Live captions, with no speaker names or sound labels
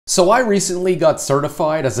So I recently got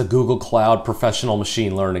certified as a Google Cloud Professional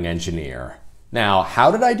Machine Learning Engineer. Now,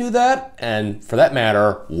 how did I do that? And for that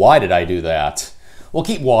matter, why did I do that? Well,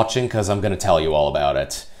 keep watching because I'm going to tell you all about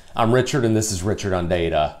it. I'm Richard and this is Richard on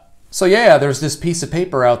Data. So yeah, there's this piece of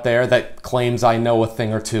paper out there that claims I know a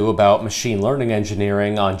thing or two about machine learning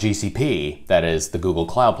engineering on GCP, that is, the Google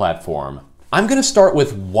Cloud Platform. I'm going to start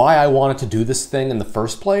with why I wanted to do this thing in the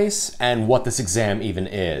first place and what this exam even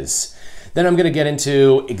is. Then I'm going to get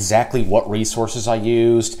into exactly what resources I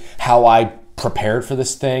used, how I prepared for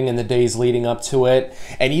this thing in the days leading up to it,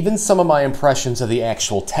 and even some of my impressions of the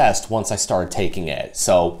actual test once I started taking it.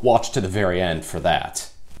 So watch to the very end for that.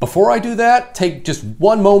 Before I do that, take just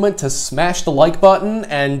one moment to smash the like button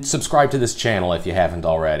and subscribe to this channel if you haven't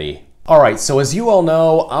already. Alright, so as you all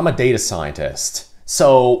know, I'm a data scientist.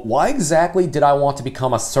 So why exactly did I want to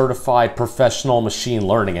become a certified professional machine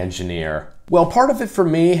learning engineer? Well, part of it for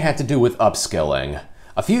me had to do with upskilling.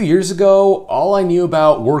 A few years ago, all I knew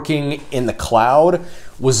about working in the cloud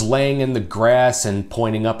was laying in the grass and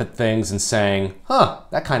pointing up at things and saying, huh,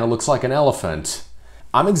 that kind of looks like an elephant.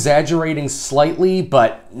 I'm exaggerating slightly,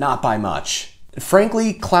 but not by much.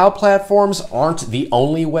 Frankly, cloud platforms aren't the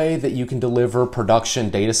only way that you can deliver production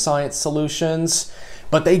data science solutions,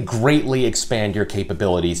 but they greatly expand your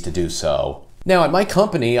capabilities to do so. Now, at my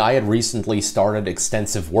company, I had recently started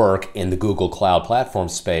extensive work in the Google Cloud Platform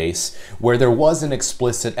space where there was an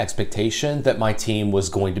explicit expectation that my team was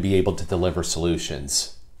going to be able to deliver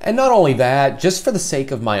solutions. And not only that, just for the sake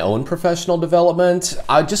of my own professional development,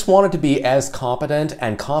 I just wanted to be as competent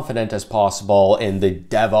and confident as possible in the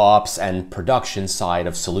DevOps and production side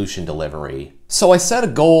of solution delivery. So I set a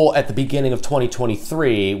goal at the beginning of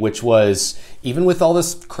 2023, which was, even with all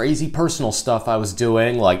this crazy personal stuff I was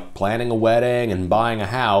doing, like planning a wedding and buying a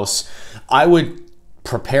house, I would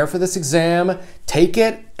prepare for this exam, take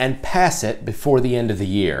it, and pass it before the end of the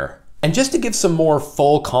year. And just to give some more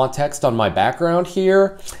full context on my background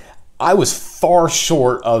here, I was far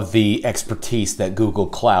short of the expertise that Google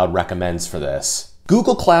Cloud recommends for this.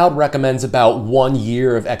 Google Cloud recommends about 1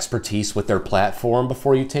 year of expertise with their platform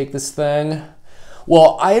before you take this thing.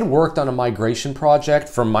 Well, I had worked on a migration project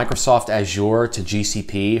from Microsoft Azure to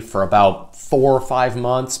GCP for about 4 or 5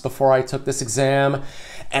 months before I took this exam,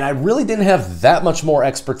 and I really didn't have that much more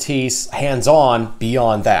expertise hands-on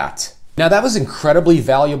beyond that. Now, that was incredibly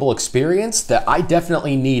valuable experience that I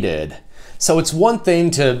definitely needed. So it's one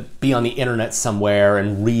thing to be on the internet somewhere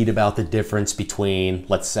and read about the difference between,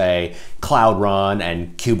 let's say, Cloud Run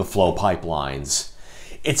and Kubeflow pipelines.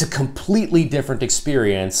 It's a completely different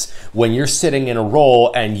experience when you're sitting in a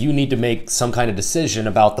role and you need to make some kind of decision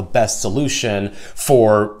about the best solution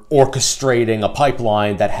for orchestrating a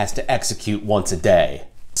pipeline that has to execute once a day.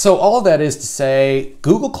 So all that is to say,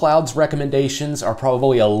 Google Cloud's recommendations are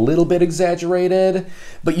probably a little bit exaggerated,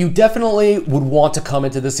 but you definitely would want to come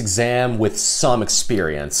into this exam with some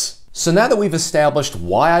experience. So now that we've established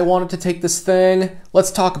why I wanted to take this thing, let's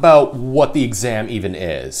talk about what the exam even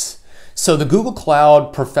is. So the Google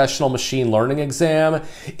Cloud Professional Machine Learning exam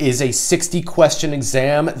is a 60-question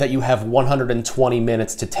exam that you have 120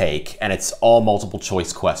 minutes to take, and it's all multiple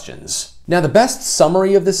choice questions. Now, the best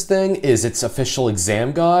summary of this thing is its official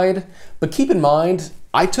exam guide, but keep in mind,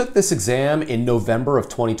 I took this exam in November of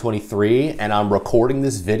 2023, and I'm recording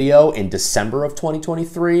this video in December of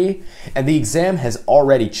 2023, and the exam has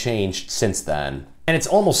already changed since then. And it's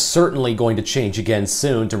almost certainly going to change again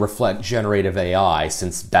soon to reflect generative AI,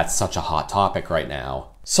 since that's such a hot topic right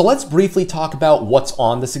now. So let's briefly talk about what's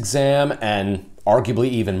on this exam, and arguably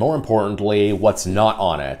even more importantly, what's not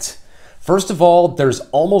on it. First of all, there's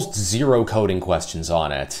almost zero coding questions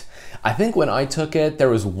on it. I think when I took it, there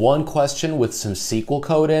was one question with some SQL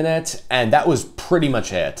code in it, and that was pretty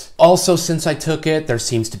much it. Also, since I took it, there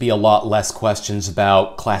seems to be a lot less questions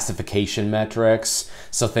about classification metrics,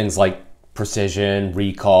 so things like precision,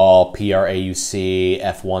 recall, PRAUC,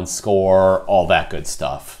 F1 score, all that good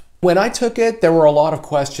stuff. When I took it, there were a lot of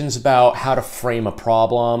questions about how to frame a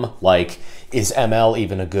problem, like, is ML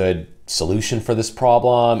even a good solution for this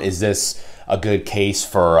problem? Is this a good case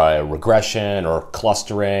for a regression or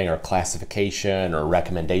clustering or classification or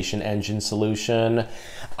recommendation engine solution?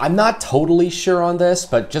 I'm not totally sure on this,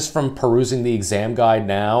 but just from perusing the exam guide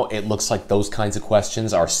now, it looks like those kinds of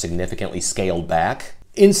questions are significantly scaled back.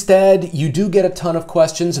 Instead, you do get a ton of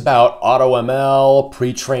questions about AutoML,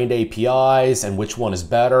 pre-trained APIs, and which one is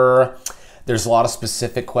better. There's a lot of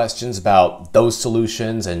specific questions about those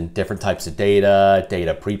solutions and different types of data,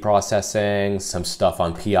 data pre-processing, some stuff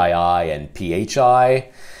on PII and PHI.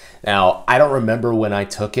 Now, I don't remember when I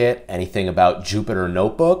took it anything about Jupyter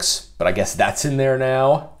notebooks, but I guess that's in there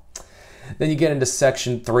now. Then you get into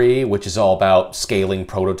section 3, which is all about scaling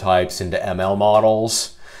prototypes into ML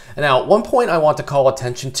models. And now, one point I want to call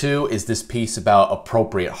attention to is this piece about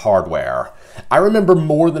appropriate hardware. I remember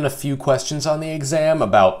more than a few questions on the exam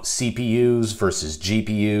about CPUs versus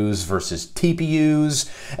GPUs versus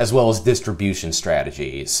TPUs, as well as distribution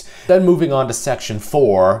strategies. Then moving on to section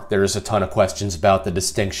 4, there's a ton of questions about the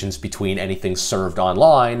distinctions between anything served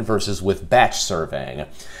online versus with batch serving.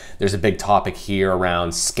 There's a big topic here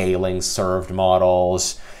around scaling served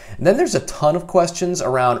models. And then there's a ton of questions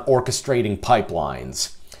around orchestrating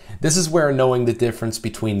pipelines. This is where knowing the difference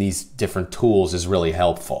between these different tools is really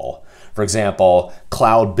helpful. For example,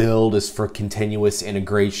 Cloud Build is for continuous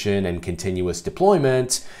integration and continuous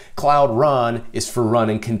deployment. Cloud Run is for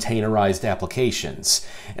running containerized applications.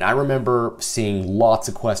 And I remember seeing lots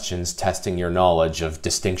of questions testing your knowledge of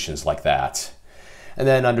distinctions like that. And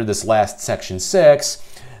then under this last section 6,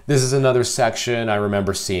 this is another section I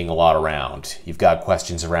remember seeing a lot around. You've got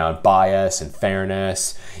questions around bias and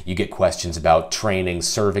fairness. You get questions about training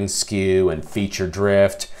serving skew and feature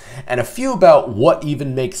drift, and a few about what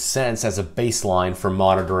even makes sense as a baseline for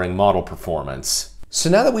monitoring model performance. So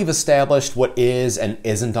now that we've established what is and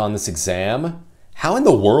isn't on this exam, how in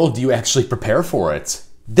the world do you actually prepare for it?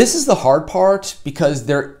 This is the hard part because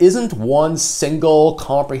there isn't one single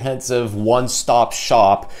comprehensive one-stop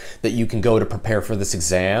shop that you can go to prepare for this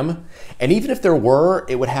exam. And even if there were,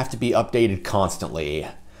 it would have to be updated constantly.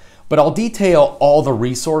 But I'll detail all the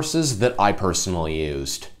resources that I personally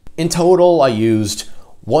used. In total, I used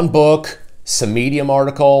one book, some Medium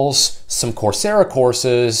articles, some Coursera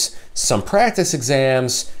courses, some practice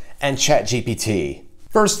exams, and ChatGPT.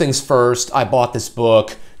 First things first, I bought this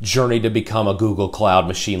book, Journey to Become a Google Cloud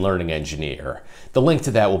Machine Learning Engineer. The link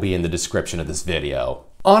to that will be in the description of this video.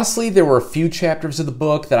 Honestly, there were a few chapters of the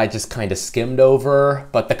book that I just kind of skimmed over,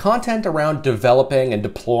 but the content around developing and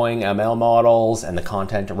deploying ML models and the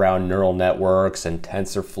content around neural networks and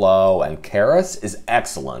TensorFlow and Keras is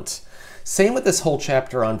excellent. Same with this whole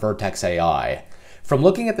chapter on Vertex AI. From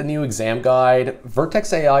looking at the new exam guide,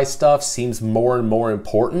 Vertex AI stuff seems more and more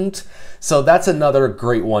important, so that's another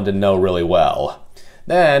great one to know really well.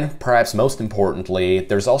 Then, perhaps most importantly,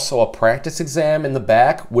 there's also a practice exam in the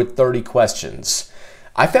back with 30 questions.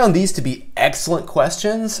 I found these to be excellent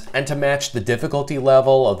questions and to match the difficulty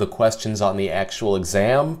level of the questions on the actual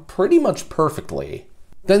exam pretty much perfectly.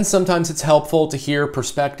 Then sometimes it's helpful to hear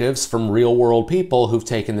perspectives from real-world people who've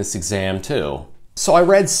taken this exam too. So I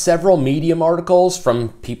read several Medium articles from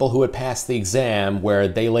people who had passed the exam where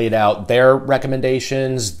they laid out their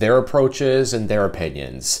recommendations, their approaches, and their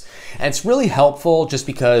opinions. And it's really helpful just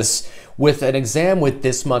because with an exam with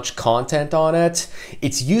this much content on it,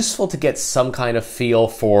 it's useful to get some kind of feel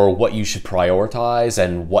for what you should prioritize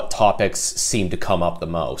and what topics seem to come up the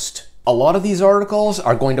most. A lot of these articles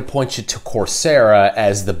are going to point you to Coursera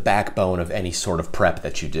as the backbone of any sort of prep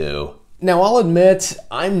that you do. Now, I'll admit,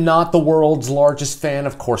 I'm not the world's largest fan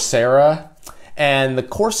of Coursera, and the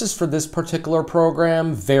courses for this particular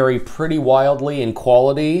program vary pretty wildly in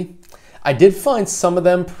quality. I did find some of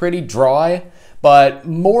them pretty dry, but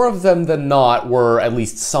more of them than not were at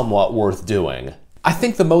least somewhat worth doing. I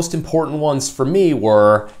think the most important ones for me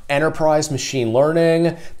were enterprise machine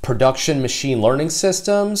learning, production machine learning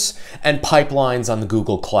systems, and pipelines on the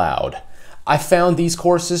Google Cloud. I found these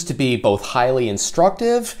courses to be both highly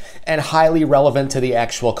instructive and highly relevant to the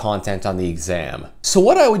actual content on the exam. So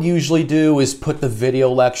what I would usually do is put the video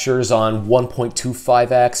lectures on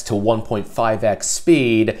 1.25x to 1.5x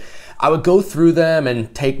speed. I would go through them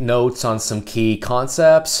and take notes on some key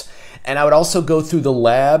concepts, and I would also go through the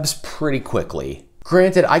labs pretty quickly.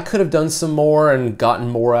 Granted, I could have done some more and gotten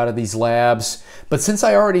more out of these labs, but since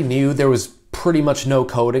I already knew there was pretty much no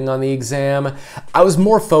coding on the exam, I was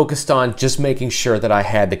more focused on just making sure that I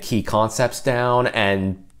had the key concepts down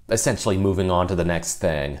and essentially moving on to the next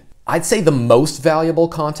thing. I'd say the most valuable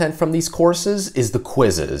content from these courses is the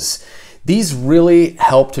quizzes. These really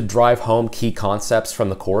help to drive home key concepts from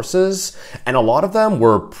the courses, and a lot of them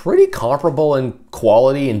were pretty comparable in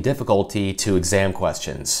quality and difficulty to exam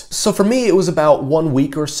questions. So for me, it was about 1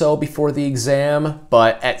 week or so before the exam,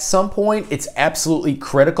 but at some point, it's absolutely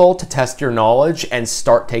critical to test your knowledge and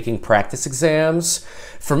start taking practice exams.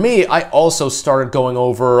 For me, I also started going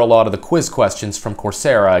over a lot of the quiz questions from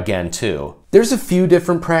Coursera again too. There's a few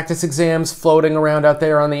different practice exams floating around out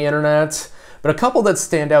there on the internet, but a couple that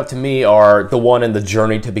stand out to me are the one in the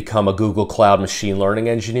Journey to Become a Google Cloud Machine Learning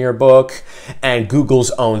Engineer book and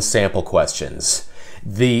Google's own sample questions.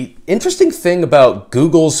 The interesting thing about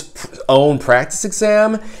Google's own practice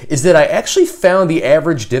exam is that I actually found the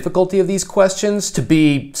average difficulty of these questions to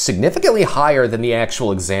be significantly higher than the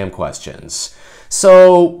actual exam questions.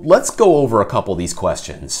 So let's go over a couple of these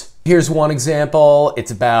questions. Here's one example.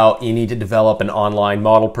 It's about you need to develop an online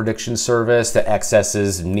model prediction service that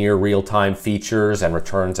accesses near real-time features and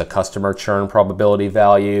returns a customer churn probability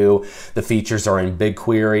value. The features are in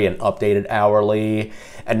BigQuery and updated hourly.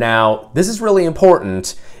 And now, this is really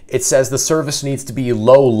important. It says the service needs to be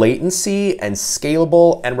low latency and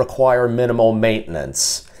scalable and require minimal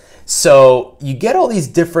maintenance. So you get all these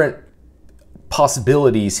different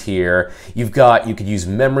possibilities here. You could use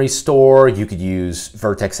memory store, you could use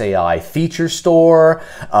Vertex AI feature store,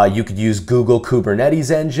 you could use Google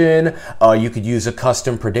Kubernetes engine, you could use a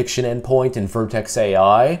custom prediction endpoint in Vertex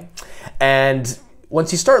AI. And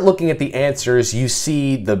once you start looking at the answers, you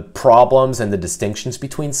see the problems and the distinctions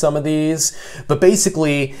between some of these. But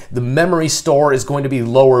basically, the memory store is going to be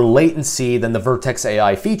lower latency than the Vertex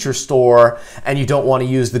AI feature store, and you don't want to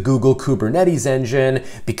use the Google Kubernetes engine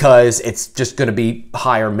because it's just going to be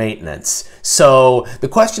higher maintenance. So the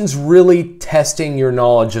question's really testing your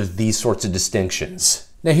knowledge of these sorts of distinctions.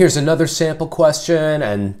 Now here's another sample question,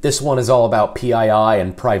 and this one is all about PII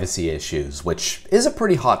and privacy issues, which is a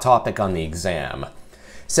pretty hot topic on the exam.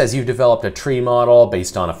 It says you've developed a tree model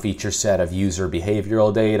based on a feature set of user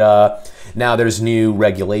behavioral data. Now there's new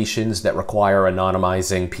regulations that require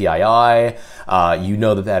anonymizing PII. You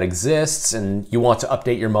know that exists, and you want to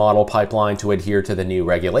update your model pipeline to adhere to the new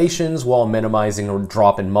regulations while minimizing a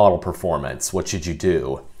drop in model performance. What should you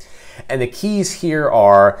do? And the keys here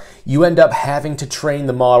are you end up having to train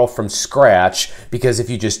the model from scratch, because if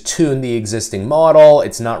you just tune the existing model,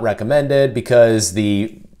 it's not recommended because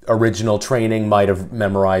the original training might have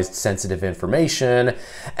memorized sensitive information,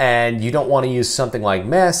 and you don't want to use something like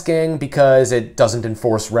masking because it doesn't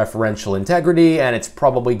enforce referential integrity and it's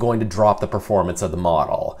probably going to drop the performance of the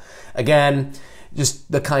model. Again,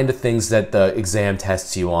 just the kind of things that the exam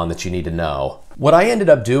tests you on that you need to know. What I ended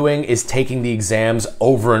up doing is taking the exams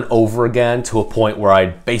over and over again to a point where I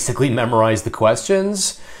basically memorized the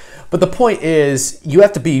questions. But the point is, you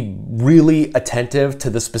have to be really attentive to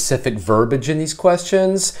the specific verbiage in these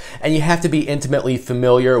questions, and you have to be intimately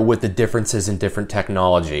familiar with the differences in different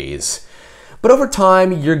technologies. But over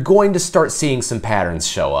time, you're going to start seeing some patterns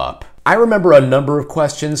show up. I remember a number of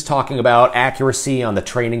questions talking about accuracy on the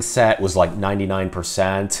training set was like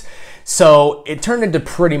 99%. So it turned into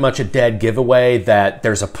pretty much a dead giveaway that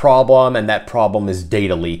there's a problem, and that problem is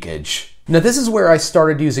data leakage. Now this is where I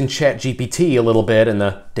started using ChatGPT a little bit in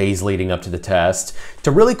the days leading up to the test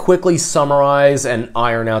to really quickly summarize and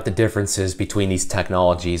iron out the differences between these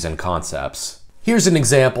technologies and concepts. Here's an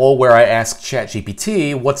example where I asked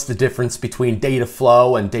ChatGPT what's the difference between data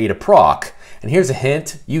flow and data proc. And here's a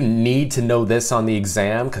hint, you need to know this on the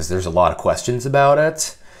exam because there's a lot of questions about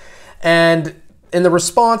it. And in the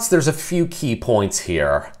response, there's a few key points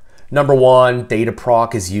here. Number one, data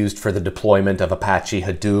proc is used for the deployment of Apache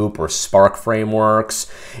Hadoop or Spark frameworks.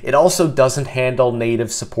 It also doesn't handle native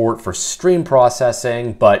support for stream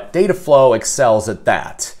processing, but Dataflow excels at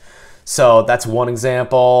that. So that's one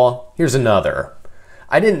example. Here's another.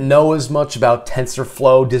 I didn't know as much about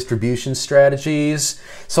TensorFlow distribution strategies,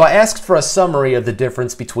 so I asked for a summary of the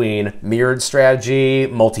difference between mirrored strategy,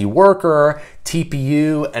 multi-worker,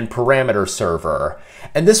 TPU, and parameter server.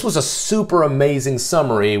 And this was a super amazing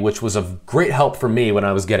summary, which was of great help for me when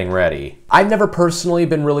I was getting ready. I've never personally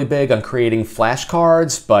been really big on creating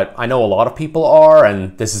flashcards, but I know a lot of people are,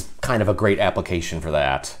 and this is kind of a great application for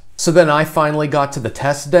that. So then I finally got to the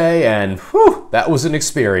test day, and whew, that was an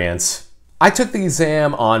experience. I took the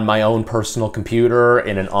exam on my own personal computer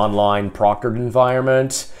in an online proctored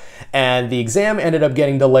environment, and the exam ended up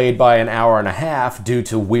getting delayed by an hour and a half due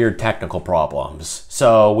to weird technical problems.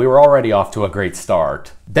 So we were already off to a great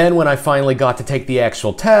start. Then when I finally got to take the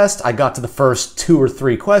actual test, I got to the first 2 or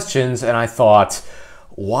 3 questions and I thought,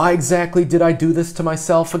 why exactly did I do this to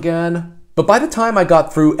myself again? But by the time I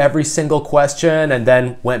got through every single question and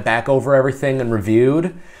then went back over everything and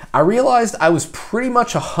reviewed, I realized I was pretty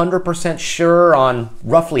much 100% sure on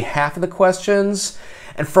roughly half of the questions,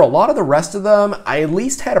 and for a lot of the rest of them, I at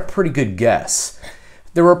least had a pretty good guess.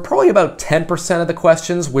 There were probably about 10% of the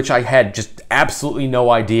questions which I had just absolutely no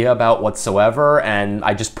idea about whatsoever, and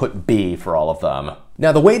I just put B for all of them.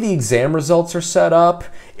 Now, the way the exam results are set up,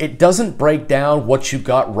 it doesn't break down what you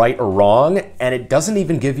got right or wrong, and it doesn't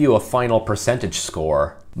even give you a final percentage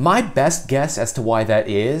score. My best guess as to why that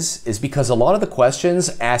is because a lot of the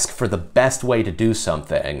questions ask for the best way to do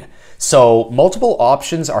something. So multiple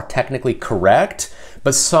options are technically correct,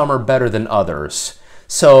 but some are better than others.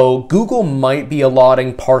 So Google might be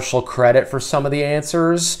allotting partial credit for some of the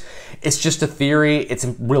answers. It's just a theory, it's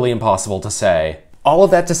really impossible to say. All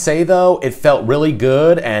of that to say though, it felt really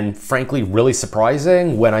good and frankly really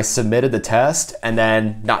surprising when I submitted the test, and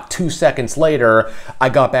then not 2 seconds later, I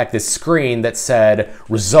got back this screen that said,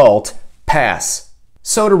 result, pass.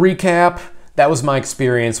 So to recap, that was my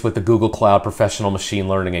experience with the Google Cloud Professional Machine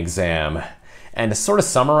Learning exam. And to sort of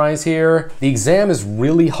summarize here, the exam is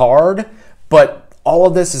really hard, but all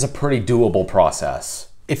of this is a pretty doable process.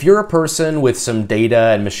 If you're a person with some data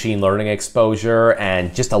and machine learning exposure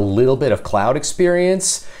and just a little bit of cloud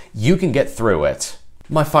experience, you can get through it.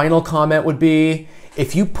 My final comment would be,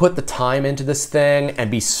 if you put the time into this thing and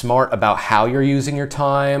be smart about how you're using your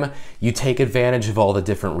time, you take advantage of all the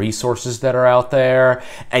different resources that are out there,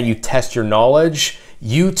 and you test your knowledge,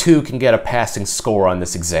 you too can get a passing score on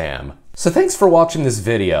this exam. So thanks for watching this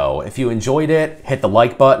video. If you enjoyed it, hit the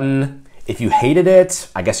like button. If you hated it,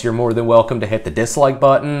 I guess you're more than welcome to hit the dislike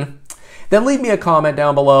button. Then leave me a comment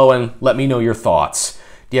down below and let me know your thoughts.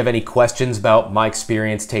 Do you have any questions about my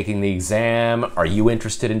experience taking the exam? Are you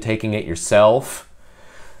interested in taking it yourself?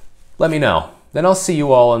 Let me know. Then I'll see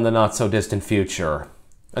you all in the not so distant future.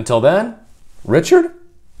 Until then, Richard,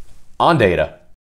 on data.